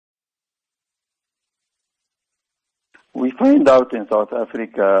We find out in South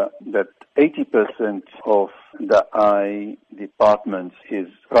Africa that 80% of the eye department is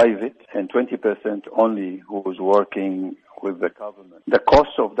private and 20% only who is working with the government. The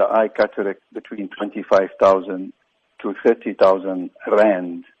cost of the eye cataract between 25,000 to 30,000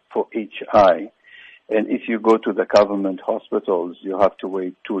 rand for each eye. And if you go to the government hospitals, you have to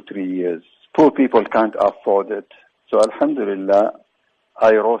wait 2-3 years. Poor people can't afford it. So alhamdulillah,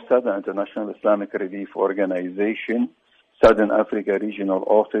 IROSA, the International Islamic Relief Organization, Southern Africa Regional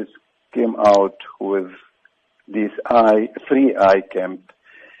Office, came out with this free eye camp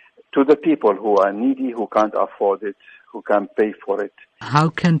to the people who are needy, who can't afford it, who can't pay for it. How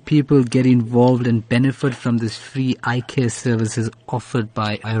can people get involved and benefit from this free eye care services offered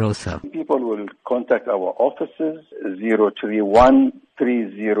by IROSA? People will contact our offices,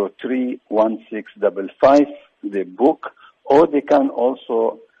 031-303-1655, they book, or they can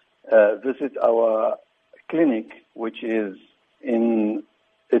also visit our clinic, which is in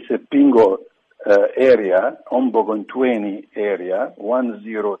Isipingo area, Ombogon 20 area,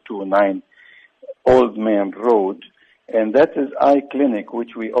 1029 Old Main Road. And that is eye clinic,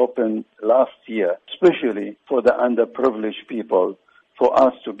 which we opened last year, especially for the underprivileged people, for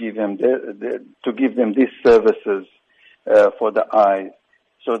us to give them these services for the eyes.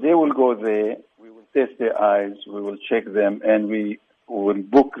 So they will go there, we will test their eyes, we will check them, and we will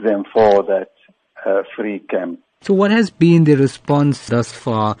book them for that free camp. So what has been the response thus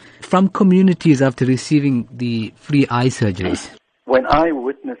far from communities after receiving the free eye surgeries? When I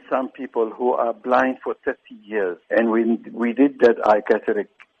witnessed some people who are blind for 30 years, and we did that eye cataract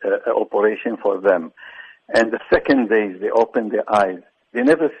operation for them, and the second day they opened their eyes, they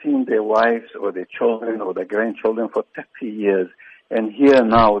never seen their wives or their children or their grandchildren for 30 years, and here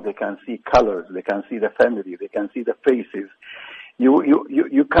now they can see colors, they can see the family, they can see the faces.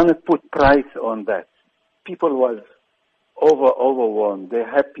 You cannot put price on that. People was overwhelmed. They're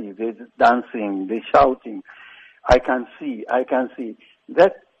happy. They're dancing. They're shouting. I can see.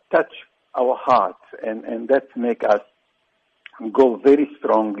 That touch our hearts, and that make us go very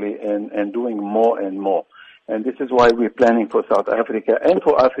strongly and doing more and more. And this is why we're planning for South Africa and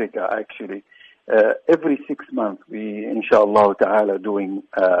for Africa actually. Every 6 months we, inshallah ta'ala, doing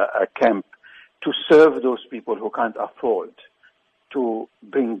a camp to serve those people who can't afford to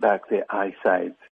bring back their eyesight.